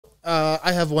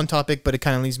I have one topic, but it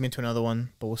kind of leads me into another one.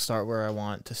 But we'll start where I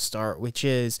want to start, which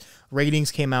is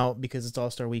ratings came out because it's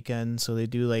All-Star Weekend, so they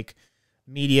do like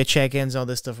media check-ins, all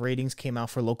this stuff. Ratings came out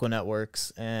for local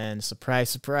networks, and surprise,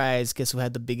 surprise, guess who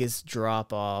had the biggest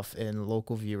drop-off in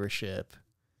local viewership?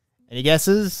 Any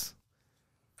guesses?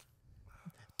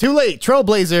 Too late.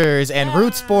 Trailblazers and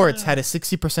Root Sports had a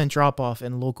 60% drop-off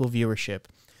in local viewership.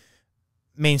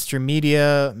 Mainstream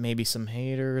media, maybe some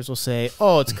haters will say,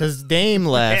 oh, it's because Dame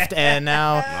left and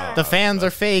now the fans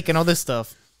are fake and all this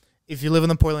stuff. If you live in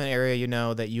the Portland area, you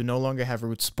know that you no longer have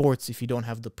Root Sports if you don't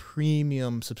have the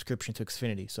premium subscription to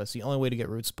Xfinity. So that's the only way to get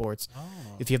Root Sports. Oh.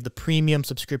 If you have the premium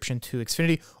subscription to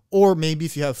Xfinity, or maybe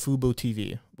if you have Fubo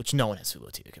TV, which no one has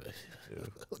Fubo TV.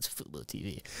 What's Fubo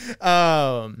TV?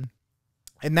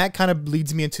 And that kind of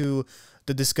leads me into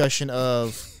the discussion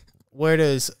of where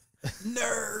does...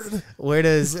 Nerd. Where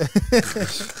does...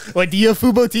 What, do you have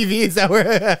Fubo TV? Is that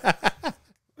where...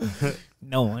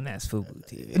 No one has Fubo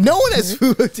TV. No one has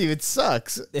Fubo TV. It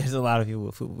sucks. There's a lot of people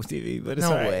with Fubo TV, but it's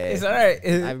no all right. Way. It's all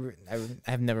right.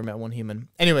 I've never met one human.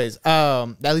 Anyways,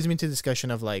 that leads me to the discussion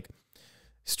of like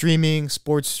streaming,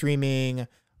 sports streaming,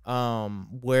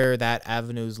 where that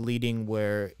avenue is leading.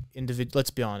 Where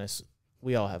let's be honest,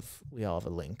 we all have a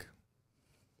link.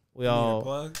 We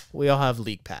all have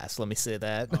League Pass. Let me say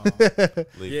that. Oh.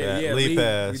 League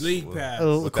Pass. League Pass.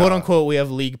 Quote unquote, we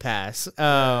have League Pass.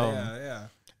 Yeah.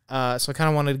 So I kind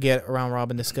of wanted to get a round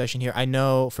robin discussion here. I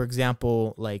know, for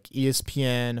example, like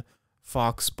ESPN,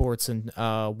 Fox Sports, and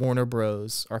Warner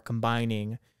Bros. Are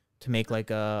combining to make like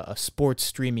a sports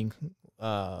streaming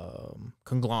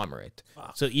conglomerate.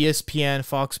 Wow. So ESPN,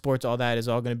 Fox Sports, all that is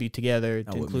all going to be together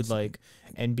to include like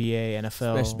NBA,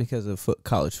 NFL. Especially because of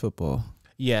college football.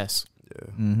 Yes.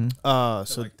 Yeah. Mm-hmm.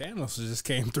 So like Thanos just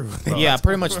came through. Yeah,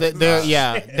 pretty much.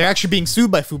 They're actually being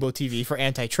sued by Fubo TV for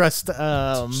antitrust.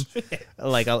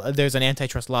 There's an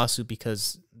antitrust lawsuit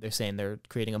because they're saying they're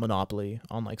creating a monopoly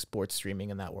on like sports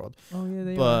streaming in that world. Oh yeah,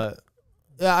 they are.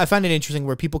 But I find it interesting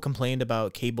where people complained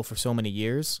about cable for so many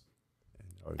years,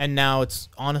 and now it's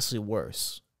honestly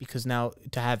worse because now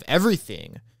to have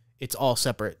everything, it's all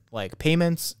separate. Like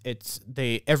payments,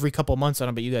 they every couple months. I don't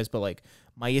know about you guys, but like.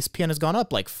 My ESPN has gone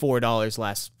up like $4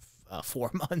 last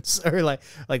 4 months or like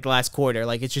the last quarter.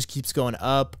 Like it just keeps going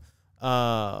up.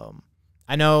 I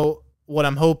know what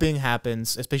I'm hoping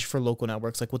happens, especially for local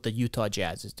networks, like what the Utah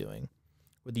Jazz is doing.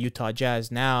 Where the Utah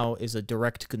Jazz now is a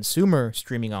direct consumer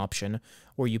streaming option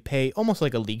where you pay almost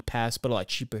like a league pass, but a lot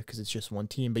cheaper because it's just one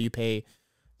team. But you pay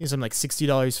something like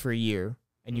 $60 for a year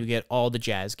and you get all the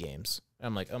Jazz games. And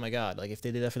I'm like, oh my God, like if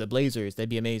they did that for the Blazers, that'd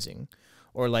be amazing.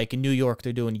 Or like in New York,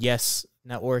 they're doing Yes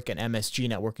Network and MSG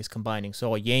Network is combining.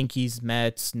 So Yankees,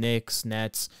 Mets, Knicks,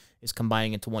 Nets is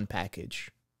combining into one package.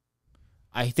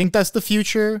 I think that's the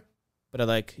future, but I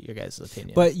like your guys'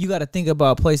 opinion. But you got to think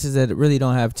about places that really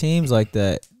don't have teams like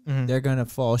that. Mm-hmm. They're going to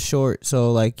fall short.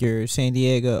 So like your your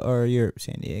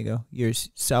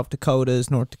South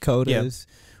Dakotas, North Dakotas,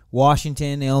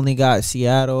 Washington, they only got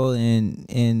Seattle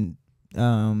and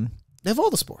they have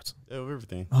all the sports. They have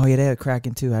everything. Oh, yeah, they have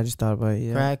Kraken, too. I just thought about it.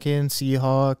 Yeah. Kraken,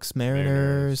 Seahawks,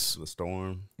 Mariners. The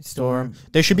Storm.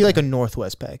 There should be like a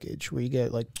Northwest package where you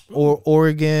get like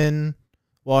Oregon,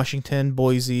 Washington,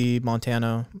 Boise,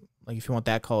 Montana. Like if you want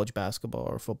that college basketball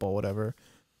or football, whatever.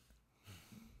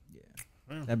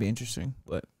 Yeah. That'd be interesting.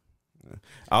 But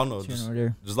I don't know.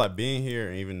 Just like being here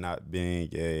and even not being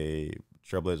a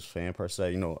Trailblazers fan per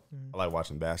se, I like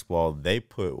watching basketball. There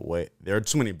are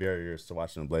too many barriers to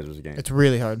watching the Blazers game. It's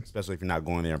really hard, especially if you're not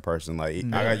going there in person. Like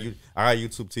I got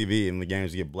YouTube TV and the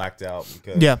games get blacked out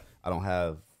because I don't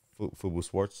have Fubo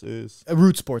Sports is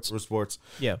Root Sports.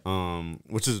 Yeah.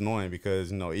 Which is annoying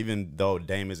because even though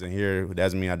Dame isn't here, it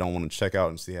doesn't mean I don't want to check out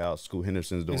and see how Scoot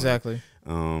Henderson's doing. Exactly.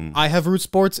 I have Root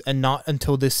Sports, and not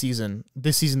until this season.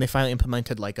 This season they finally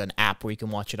implemented like an app where you can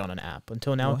watch it on an app.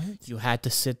 Until now, you had to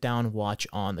sit down and watch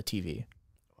on the TV.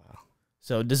 Wow.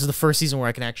 So this is the first season where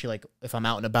I can actually like, if I'm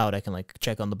out and about, I can like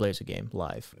check on the Blazer game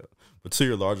live. Yeah. But to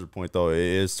your larger point, though, it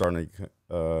is starting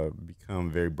to become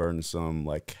very burdensome,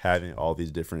 like having all these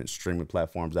different streaming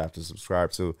platforms I have to subscribe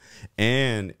to.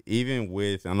 And even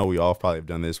with, I know we all probably have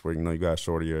done this where, you got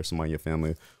Shorty or somebody in your family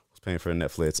was paying for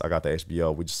Netflix. I got the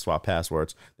HBO. We just swap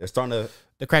passwords. They're starting to...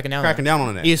 They're cracking down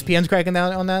on that. ESPN's cracking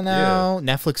down on that now.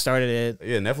 Yeah. Netflix started it.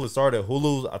 Yeah, Netflix started.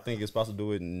 Hulu, I think, is supposed to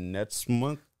do it next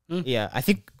month. Yeah, I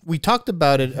think we talked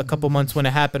about it a couple months when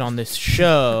it happened on this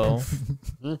show.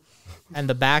 And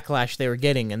the backlash they were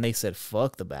getting, and they said,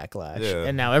 fuck the backlash. Yeah.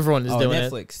 And now everyone is doing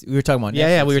Netflix. We were talking about Netflix.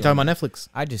 Yeah, we were talking about Netflix.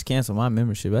 I just canceled my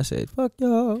membership. I said, fuck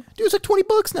y'all. Dude, it's like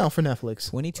 $20 now for Netflix.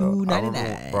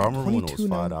 $22.99. I remember when it was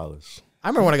 $5. I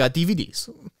remember when I got DVDs.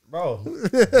 bro.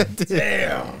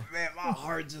 Damn, man, my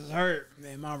heart just hurt.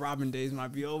 Man, my Robin days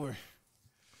might be over.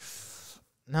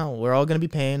 No, we're all gonna be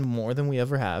paying more than we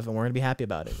ever have, and we're gonna be happy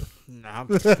about it. Nah,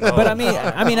 But I mean,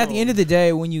 at the end of the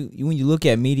day, when you look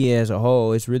at media as a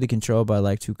whole, it's really controlled by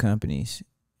like two companies.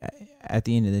 At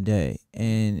the end of the day,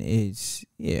 and it's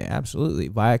absolutely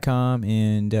Viacom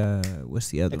and what's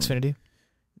the other one? Xfinity.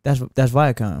 That's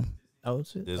Viacom. Oh,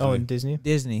 is it? Disney. Oh, and Disney.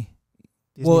 Disney.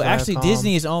 Disney, Well, actually, Viacom.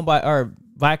 Disney is owned by, or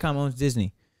Viacom owns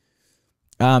Disney.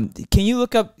 Can you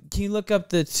look up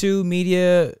the two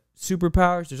media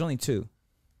superpowers? There's only two.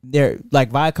 They're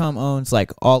like Viacom owns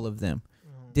like all of them.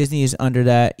 Disney is under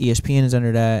that. ESPN is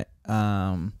under that.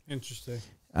 interesting.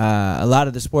 A lot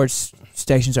of the sports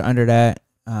stations are under that.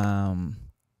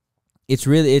 It's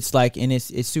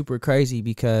super crazy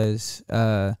because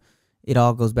it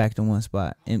all goes back to one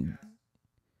spot, and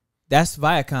that's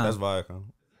Viacom. That's Viacom.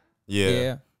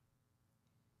 Yeah.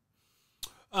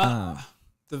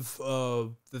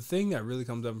 The thing that really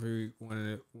comes up for me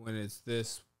when it's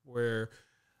this, where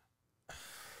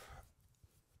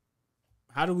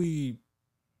how do we,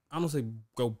 I don't say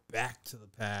go back to the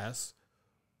past,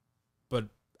 but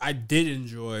I did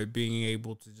enjoy being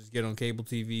able to just get on cable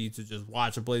TV to just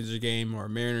watch a Blazers game or a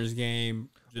Mariners game.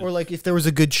 Or like if there was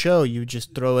a good show, you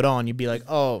just throw it on. You'd be like,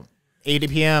 oh, 8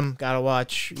 p.m. gotta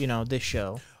watch, this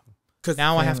show. Because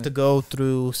now I have to go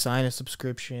through, sign a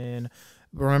subscription.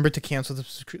 Remember to cancel the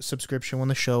subscription when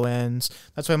the show ends.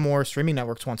 That's why more streaming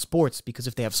networks want sports, because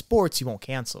if they have sports, you won't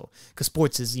cancel. Because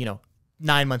sports is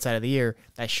 9 months out of the year.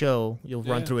 That show, you'll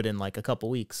run through it in like a couple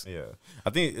weeks. Yeah. I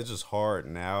think it's just hard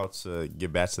now to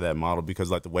get back to that model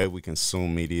because like the way we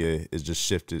consume media is just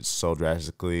shifted so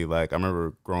drastically. Like I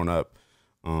remember growing up,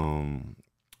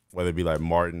 whether it be like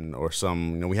Martin or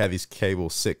some, we had these cable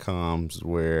sitcoms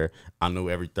where I knew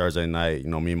every Thursday night,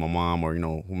 me and my mom or,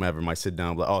 whomever might sit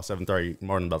down, like, 7:30,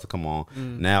 Martin about to come on.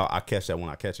 Now I catch that when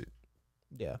I catch it.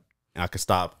 Yeah. And I can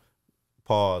stop,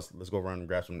 pause, let's go run and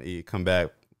grab something to eat, come back,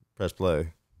 press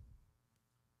play.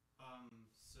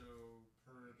 So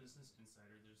per Business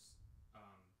Insider, there's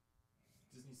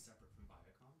Disney's separate from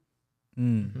Viacom.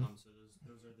 So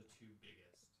those are the two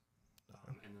biggest.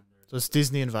 And then there's So it's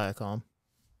Disney and Viacom.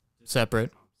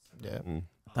 Separate. Yeah.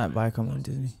 Not Viacom and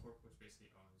Disney. Corp, which basically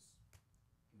owns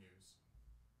news.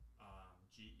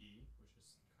 GE, which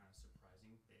is kind of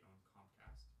surprising, they own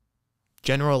Comcast.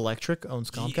 General Electric owns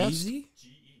Comcast.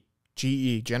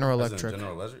 GE, General As in Electric.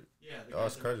 General Electric? Yeah, the Oh, guys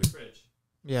that's that own crazy. the fridge.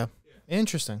 Yeah.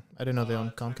 Interesting. I didn't know they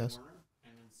owned Time Comcast. Warner,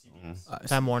 and then CBS.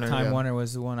 Time Warner. Time yeah. Warner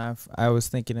was the one I was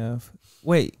thinking of.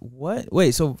 Wait, what?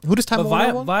 Wait, so Who does Time but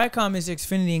Warner own? Viacom is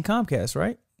Xfinity and Comcast,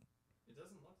 right? It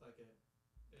doesn't look like it.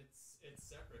 It's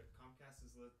separate. Comcast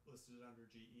is listed under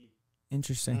GE.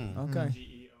 Interesting. Mm. Okay.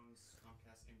 GE owns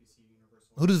Comcast, NBC,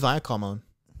 Universal. Who does Viacom own?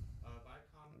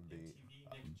 Viacom, MTV,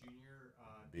 Nick Jr.,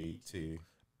 BT.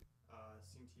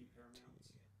 CMT,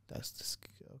 Paramount. That's just,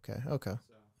 okay. So,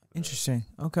 Interesting.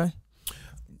 Okay.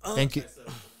 Thank you.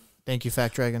 Thank you,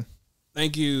 Fact Dragon.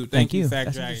 Thank you, Thank you. Fact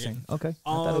That's Dragon. interesting. Okay. I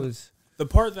thought it was. The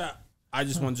part that I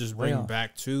just want to just way bring off.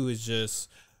 back to is just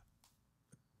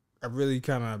I really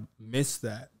kind of miss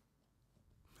that.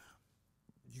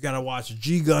 You gotta watch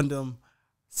G Gundam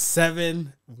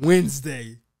 7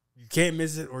 Wednesday. You can't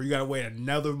miss it, or you gotta wait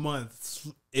another month.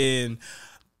 And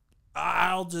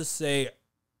I'll just say,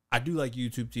 I do like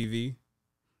YouTube TV.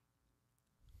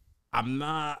 I'm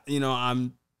not,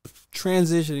 I'm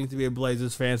transitioning to be a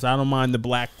Blazers fan, so I don't mind the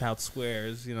blacked out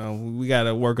squares. We got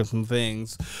to work on some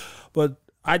things, but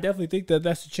I definitely think that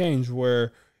that's a change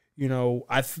where,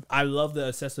 I love the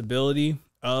accessibility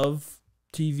of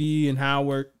TV and how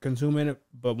we're consuming it.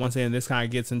 But once again, this kind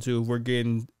of gets into, we're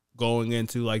going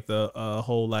into like the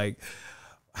whole, like,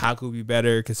 how could we be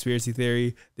better conspiracy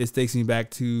theory. This takes me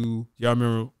back to, y'all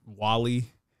remember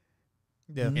Wall-E?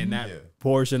 Yeah. And that Yeah.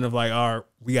 portion of like,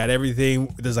 we got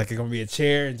everything. There's like gonna be a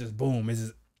chair, and just boom,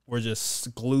 we're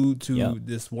just glued to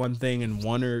this one thing, and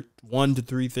one to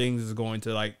three things is going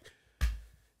to like,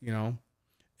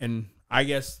 And I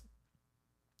guess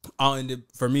I'll end it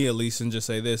for me at least, and just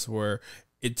say this: where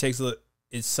it's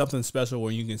something special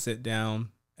when you can sit down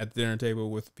at the dinner table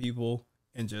with people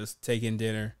and just take in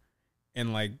dinner,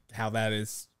 and like how that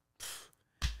is.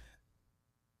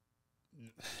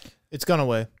 It's gone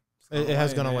away. It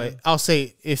has gone man. away. I'll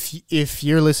say if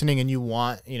you're listening and you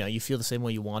want, you feel the same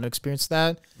way you want to experience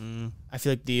that, I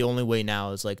feel like the only way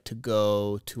now is like to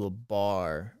go to a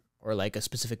bar or like a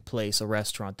specific place, a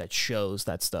restaurant that shows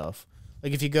that stuff.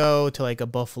 Like if you go to like a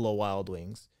Buffalo Wild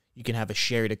Wings, you can have a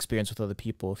shared experience with other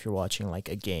people if you're watching like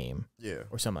a game Yeah.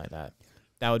 or something like that.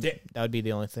 That would be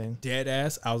the only thing. Dead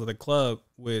ass. I was at a club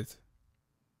with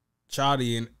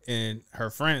Shotty and her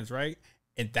friends, right?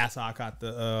 And that's how I got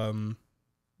the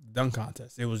dunk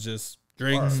contest. It was just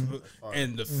drinks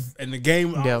and the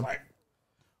game. I was like,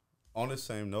 on the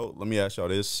same note, let me ask y'all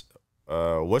this: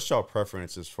 what's y'all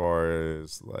preference as far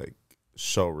as like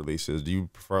show releases? Do you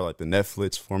prefer like the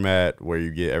Netflix format where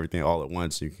you get everything all at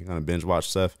once, so you can kind of binge watch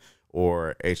stuff,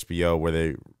 or HBO where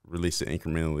they release it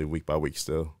incrementally week by week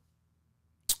still?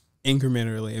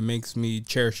 Incrementally, it makes me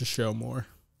cherish the show more.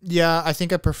 Yeah, I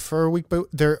think I prefer week by.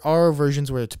 There are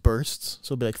versions where it's bursts,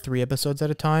 so it'll be like 3 episodes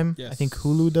at a time. Yes. I think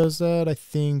Hulu does that. I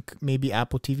think maybe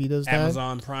Apple TV does that.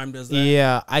 Amazon Prime does that.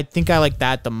 Yeah, I think I like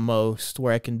that the most,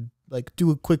 where I can like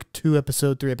do a quick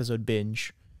 2-episode, 3-episode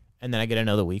binge, and then I get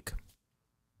another week.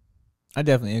 I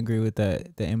definitely agree with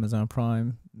that. The Amazon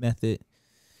Prime method,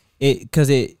 because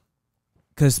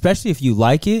especially if you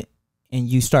like it and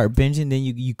you start binging, then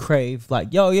you crave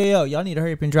like yo, y'all need to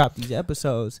hurry up and drop these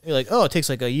episodes. You're like, oh, it takes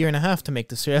like 1.5 years to make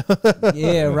this show.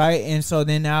 Yeah, right. And so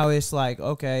then now it's like,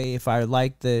 okay, if I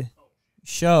like the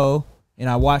show and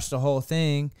I watch the whole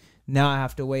thing, now I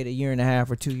have to wait 1.5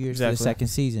 years or 2 years for the second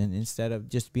season instead of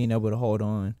just being able to hold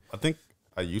on. I think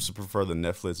I used to prefer the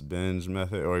Netflix binge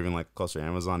method, or even like closer to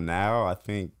Amazon. Now I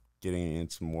think getting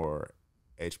into more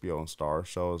HBO and Star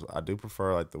shows, I do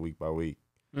prefer like the week by week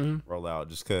rollout,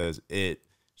 just because it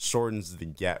shortens the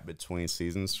gap between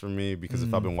seasons for me. Because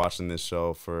if I've been watching this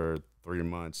show for 3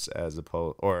 months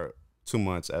or 2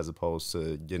 months as opposed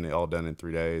to getting it all done in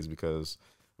 3 days because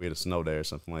we had a snow day or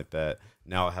something like that,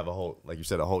 now I have a whole, like you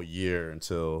said, a whole year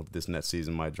until this next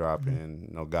season might drop.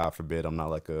 And God forbid I'm not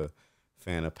like a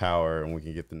fan of Power and we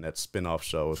can get the next spinoff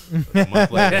show a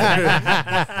month later.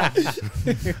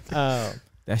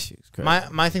 That shit's crazy.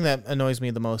 My thing that annoys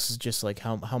me the most is just like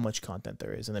how much content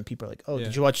there is, and then people are like, "Oh,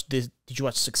 did you watch this? Did you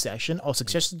watch Succession? Oh,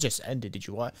 Succession just ended. Did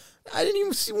you watch? I didn't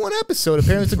even see 1 episode.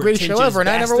 Apparently, it's the greatest show ever, and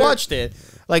I never watched it.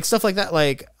 Like stuff like that.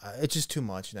 Like it's just too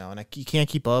much now, and you can't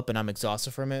keep up, and I'm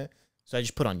exhausted from it. So I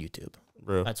just put on YouTube.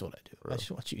 Bro, that's what I do. I just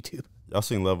watch YouTube. Y'all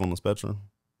seen Love on the Spectrum?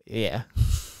 Yeah.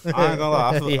 I ain't gonna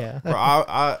lie. Bro,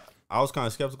 I was kind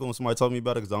of skeptical when somebody told me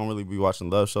about it because I don't really be watching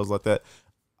love shows like that.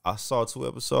 I saw 2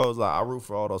 episodes. Like, I root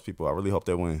for all those people. I really hope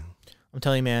they win. I'm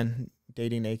telling you, man,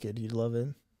 dating naked, you'd love it.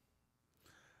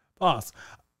 Boss.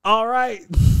 All right.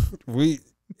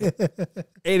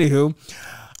 Anywho,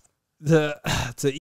 to